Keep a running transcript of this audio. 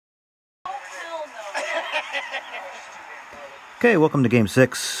Okay, welcome to Game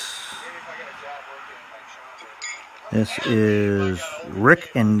 6. This is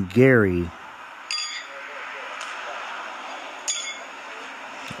Rick and Gary.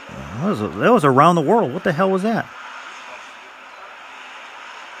 That was around the world. What the hell was that?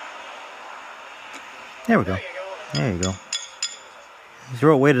 There we go. There you go. You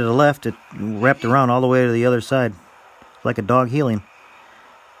throw it way to the left, it wrapped around all the way to the other side. Like a dog healing.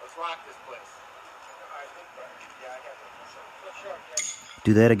 Let's rock this place.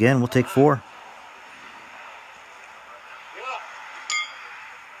 Do that again, we'll take 4.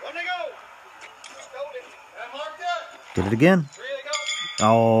 Get it again.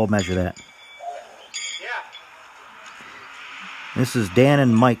 I'll measure that. This is Dan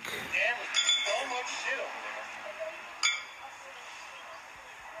and Mike.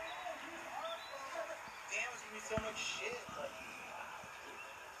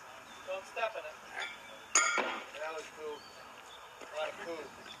 Don't step in it. That was poo. A lot of poo.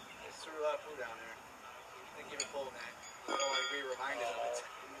 Just threw a lot of poo down there. Didn't keep it full, man. I don't want to be reminded of it.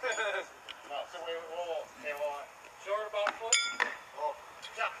 No, so wait, whoa. Okay, well, short about a foot? Oh.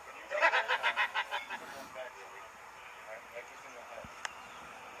 Yeah.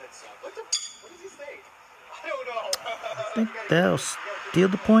 What does he say? I don't know. I think that'll steal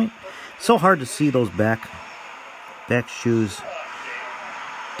the point. So hard to see those back shoes.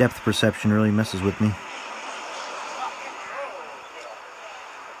 Depth perception really messes with me.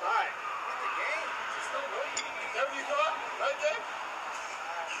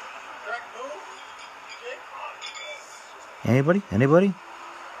 Anybody? Anybody?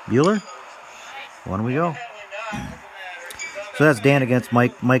 Bueller? On we go. So that's Dan against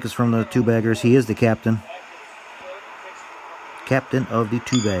Mike. Mike is from the Two Baggers. He is the captain. Captain of the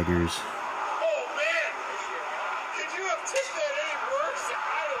Two Baggers.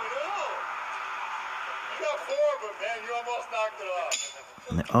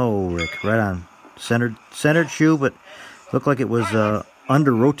 Oh, Rick, right on. Centered shoe, but looked like it was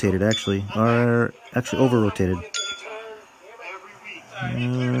under-rotated, actually. Or actually over-rotated.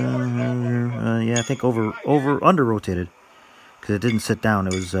 Yeah, I think under-rotated. Because it didn't sit down.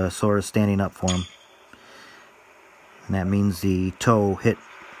 It was sort of standing up for him. And that means the toe hit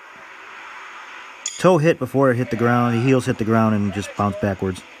before it hit the ground. The heels hit the ground and just bounced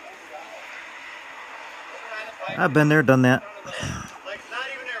backwards. I've been there, done that.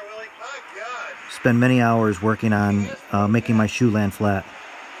 Spend many hours working on making my shoe land flat.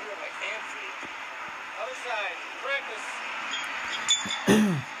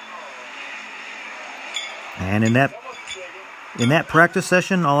 And in that practice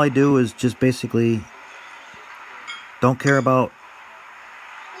session, all I do is just basically don't care about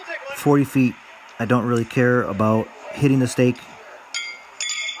 40 feet. I don't really care about hitting the stake.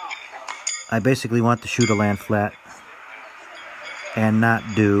 I basically want the shoe to land flat and not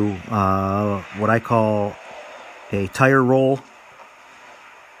do what I call a tire roll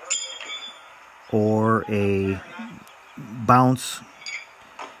or a bounce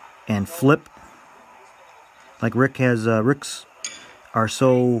and flip. Like Rick has, Rick's are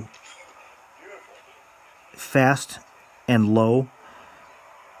so fast and low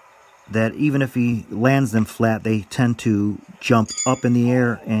that even if he lands them flat, they tend to jump up in the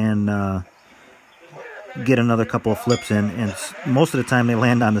air and get another couple of flips in, and most of the time they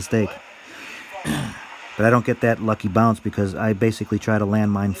land on the stake. But I don't get that lucky bounce because I basically try to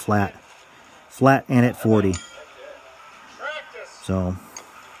land mine flat and at 40. So,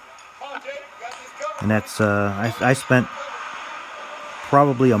 and that's I spent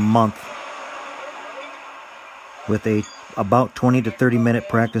probably a month with about 20 to 30 minute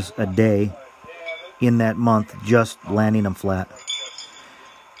practice a day in that month, just landing them flat.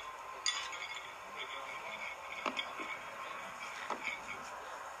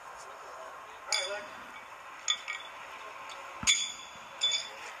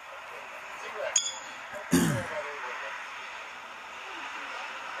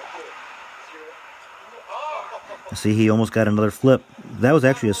 See, he almost got another flip. That was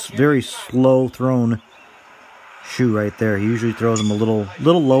actually a very slow thrown shoe right there. He usually throws them a little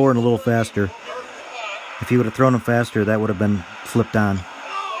lower and a little faster. If he would have thrown them faster, that would have been flipped on.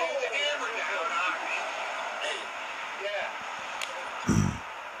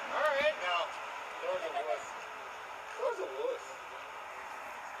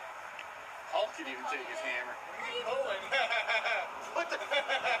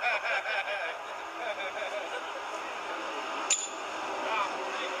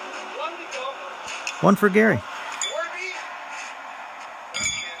 One for Gary.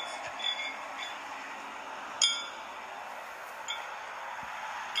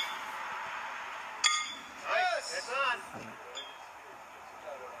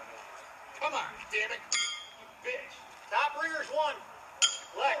 Come on, damn it. Bitch. Top ringers one.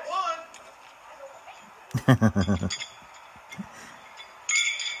 Lex one.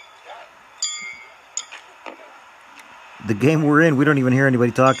 The game we're in, we don't even hear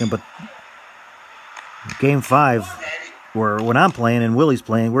anybody talking, but game 5, where when I'm playing and Willie's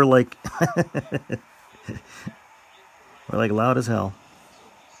playing, we're like we're like loud as hell.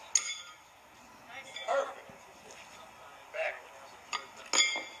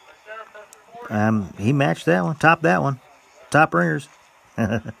 He matched that one, topped that one. Top ringers. Oh,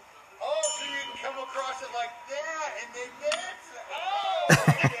 so you can come across it like that and then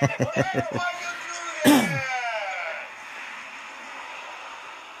that's why you do that.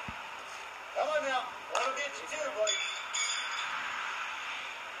 Come on now, that'll get you too, buddy.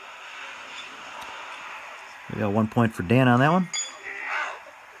 We got 1 point for Dan on that one.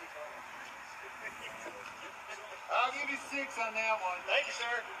 I'll give you 6 on that one. Thank you,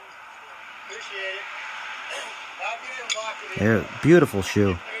 sir. Appreciate it. I'll get it and lock it in. There, beautiful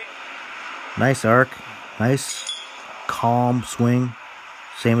shoe. Nice arc. Nice, calm swing.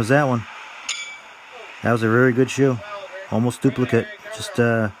 Same as that one. That was a very good shoe. Almost duplicate. Just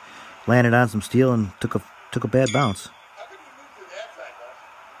landed on some steel and took a bad bounce.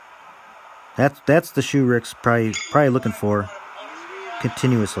 That's the shoe Rick's probably looking for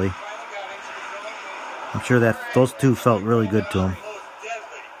continuously. I'm sure that those two felt really good to him.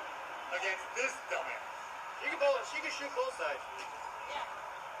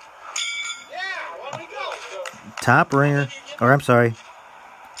 Top ringer, or I'm sorry,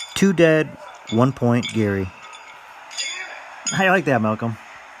 2 dead, 1 point, Gary. I like that, Malcolm.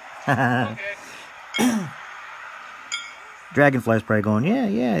 Dragonfly's probably going,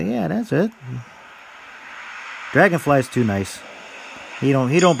 yeah, that's it. Dragonfly's too nice. He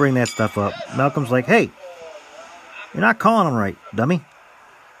don't bring that stuff up. Malcolm's like, hey, you're not calling him right, dummy.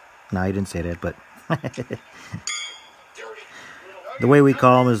 No, he didn't say that, but the way we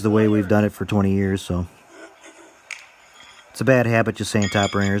call him is the way we've done it for 20 years, so. It's a bad habit just saying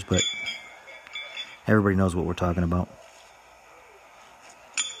top ringers, but everybody knows what we're talking about.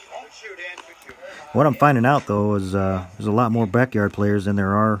 What I'm finding out, though, is there's a lot more backyard players than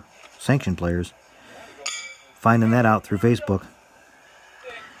there are sanctioned players. Finding that out through Facebook.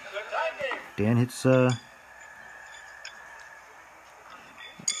 Dan hits, I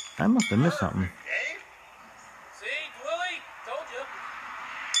must have missed something.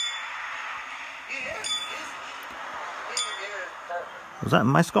 Was that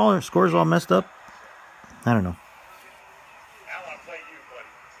my score's all messed up? I don't know.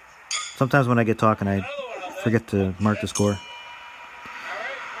 Sometimes when I get talking, I forget to mark the score.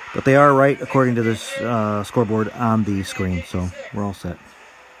 But they are right according to this scoreboard on the screen, so we're all set.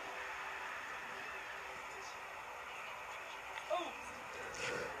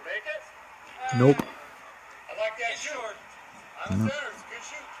 Nope. I like that short. Nope. Good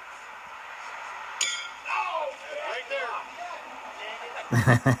shoot. Right there.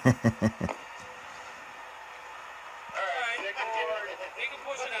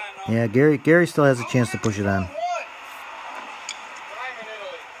 Yeah, Gary still has a chance to push it on.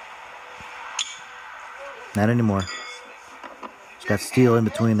 Not anymore. It's got steel in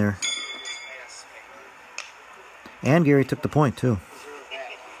between there. And Gary took the point, too.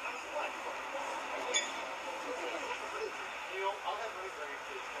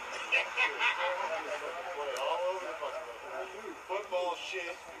 Football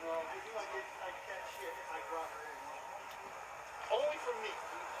shit. Only from me.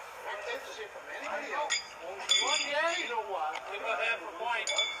 I catch shit from anybody else. One day, you know what? Give a half a point.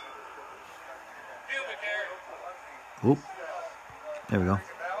 Pubic hair. Oop. There we go.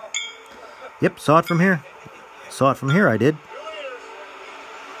 Yep, saw it from here. Saw it from here, I did.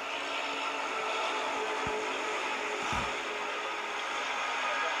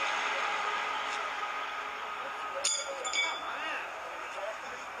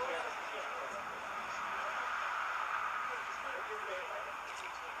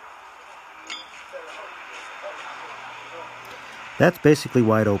 That's basically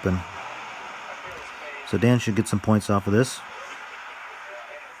wide open. So Dan should get some points off of this.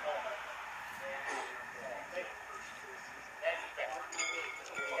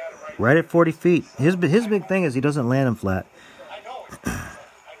 Right at 40 feet. His big thing is he doesn't land them flat.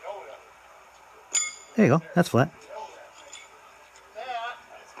 There you go. That's flat.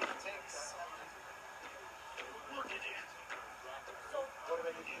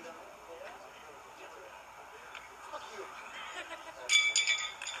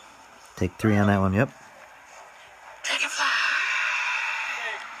 Take 3 on that one, yep.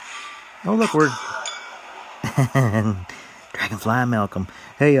 Dragonfly Malcolm.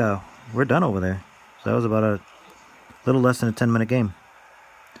 Hey, we're done over there. So that was about a little less than a 10-minute game.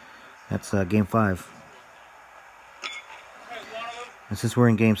 That's game 5. And since we're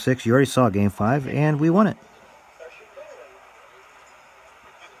in game 6, you already saw game 5, and we won it.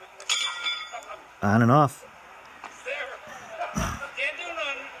 On and off.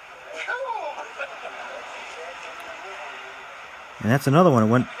 And that's another one. It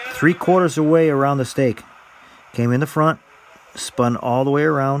went 3/4 away around the stake. Came in the front, spun all the way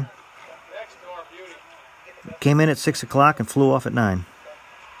around. Came in at 6 o'clock and flew off at 9.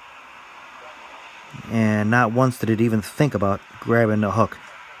 And not once did it even think about grabbing a hook.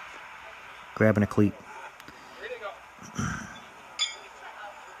 Grabbing a cleat.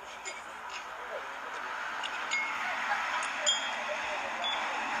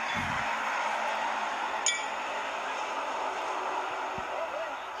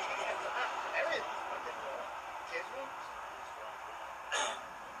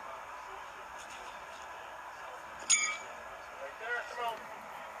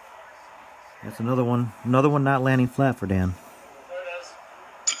 That's another one not landing flat for Dan.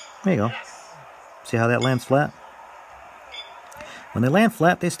 There you go. See how that lands flat? When they land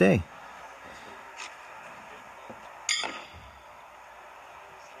flat, they stay.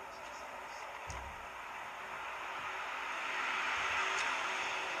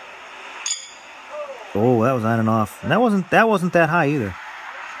 Oh, that was on and off. And that wasn't that high either.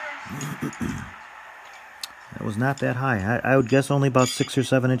 That was not that high. I would guess only about 6 or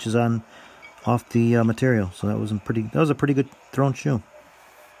 7 inches off the material. So that was a pretty good thrown shoe.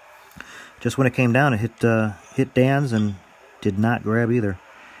 Just when it came down, it hit Dan's and did not grab either.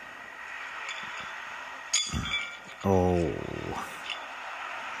 Oh.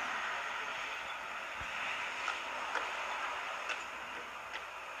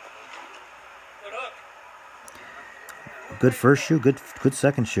 Good first shoe, good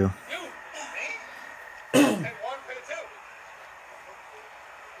second shoe.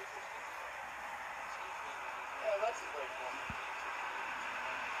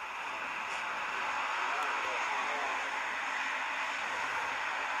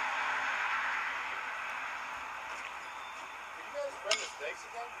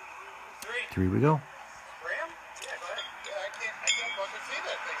 Three we go.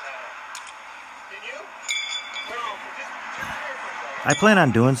 I plan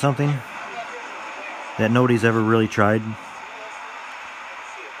on doing something that nobody's ever really tried,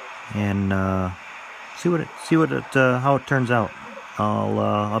 and how it turns out.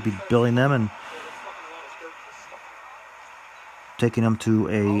 I'll be building them and taking them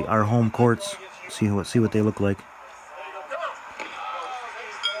to our home courts. See what they look like.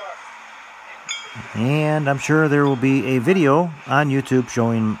 And I'm sure there will be a video on YouTube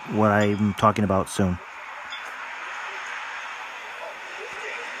showing what I'm talking about soon.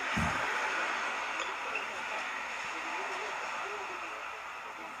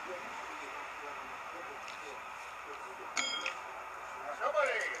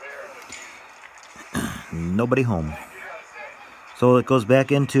 Nobody home. So it goes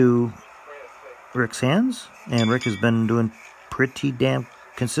back into Rick's hands, and Rick has been doing pretty damn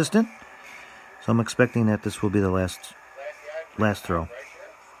consistent. So I'm expecting that this will be the last throw,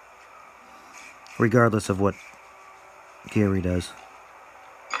 regardless of what Gary does.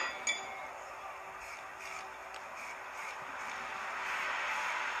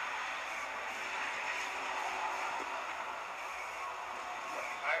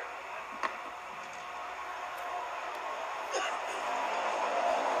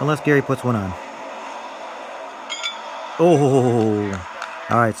 Unless Gary puts one on. Oh!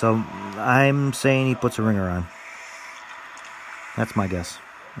 Alright, so I'm saying he puts a ringer on. That's my guess.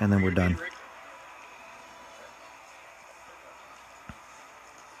 And then we're done.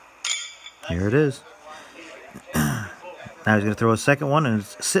 Here it is. Now he's going to throw a second one, and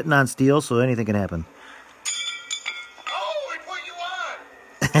it's sitting on steel, so anything can happen.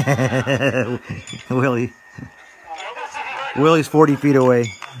 Oh, Willie's 40 feet away,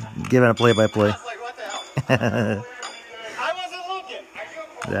 giving a play-by-play.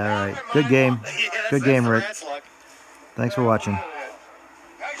 All right. Good game. Good game, Rick. Thanks for watching.